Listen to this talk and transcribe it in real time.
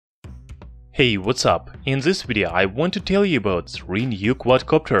Hey, what's up? In this video I want to tell you about 3 new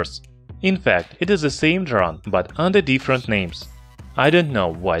quadcopters. In fact, it is the same drone, but under different names. I don't know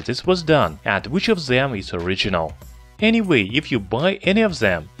why this was done and which of them is original. Anyway, if you buy any of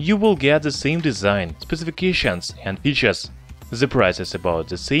them, you will get the same design, specifications and features. The price is about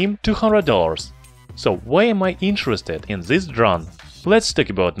the same, $200. So why am I interested in this drone? Let's talk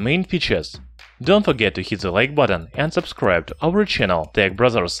about main features. Don't forget to hit the like button and subscribe to our channel Tech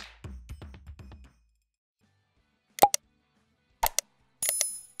Brothers.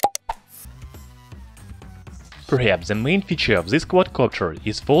 Perhaps the main feature of this quadcopter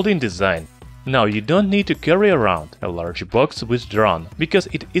is folding design. Now you don't need to carry around a large box with drone, because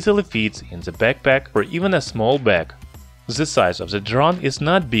it easily fits in the backpack or even a small bag. The size of the drone is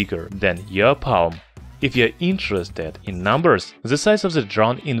not bigger than your palm. If you're interested in numbers, the size of the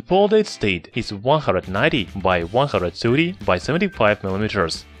drone in folded state is 190 by 130 by 75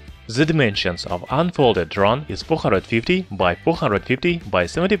 mm. The dimensions of unfolded drone is 450 by 450 by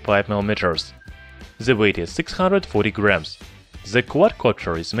 75 mm. The weight is 640 grams. The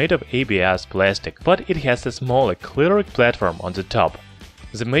quadcopter is made of ABS plastic, but it has a small acrylic platform on the top.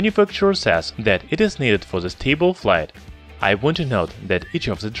 The manufacturer says that it is needed for the stable flight. I want to note that each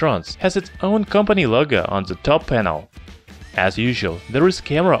of the drones has its own company logo on the top panel. As usual, there is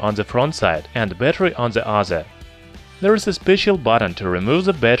camera on the front side and battery on the other. There is a special button to remove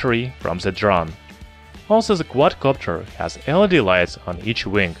the battery from the drone. Also, the quadcopter has LED lights on each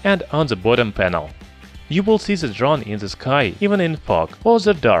wing and on the bottom panel. You will see the drone in the sky even in fog or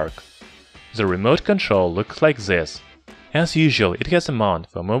the dark. The remote control looks like this. As usual, it has a mount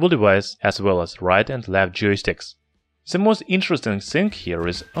for mobile device as well as right and left joysticks. The most interesting thing here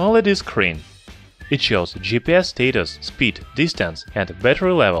is OLED screen. It shows GPS status, speed, distance and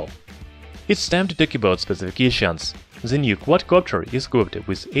battery level. It's time to talk about specifications. The new quadcopter is equipped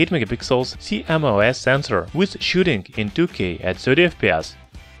with 8 megapixels CMOS sensor with shooting in 2K at 30 fps.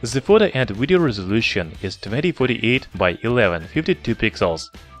 The photo and video resolution is 2048 by 1152 pixels.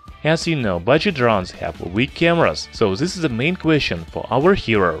 As you know, budget drones have weak cameras, so this is the main question for our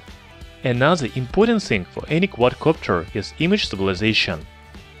hero. Another important thing for any quadcopter is image stabilization.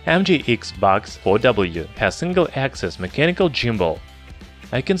 MJX BUGS 4W has single-axis mechanical gimbal.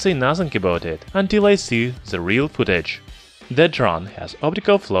 I can say nothing about it until I see the real footage. The drone has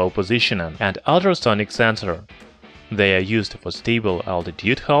optical flow positioning and ultrasonic sensor. They are used for stable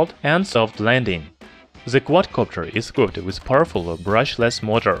altitude hold and soft landing. The quadcopter is equipped with powerful brushless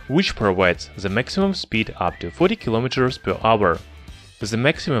motor, which provides the maximum speed up to 40 km per hour. The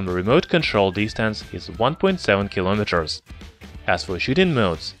maximum remote control distance is 1.7 km. As for shooting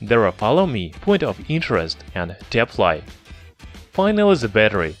modes, there are Follow Me, Point of Interest and Tap Fly. Finally, the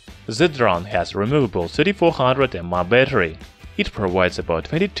battery. The drone has removable 3400 mAh battery. It provides about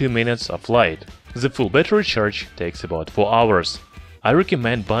 22 minutes of flight. The full battery charge takes about 4 hours. I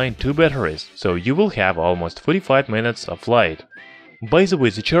recommend buying 2 batteries, so you will have almost 45 minutes of flight. By the way,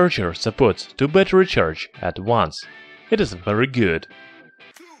 the charger supports 2 battery charge at once. It is very good.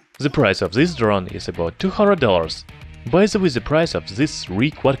 The price of this drone is about $200. By the way, the price of these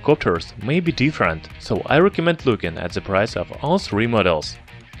 3 quadcopters may be different, so I recommend looking at the price of all 3 models.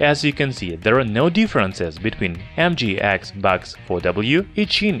 As you can see, there are no differences between MJX BUGS 4W,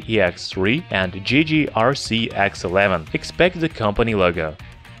 Eachine EX3 and JJRC X11, except the company logo.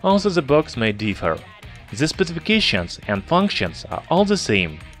 Also, the box may differ. The specifications and functions are all the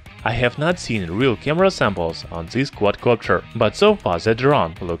same. I have not seen real camera samples on this quadcopter, but so far the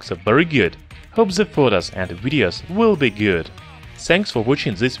drone looks very good. Hope the photos and videos will be good. Thanks for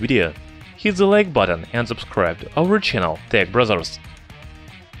watching this video. Hit the like button and subscribe to our channel Tech Brothers.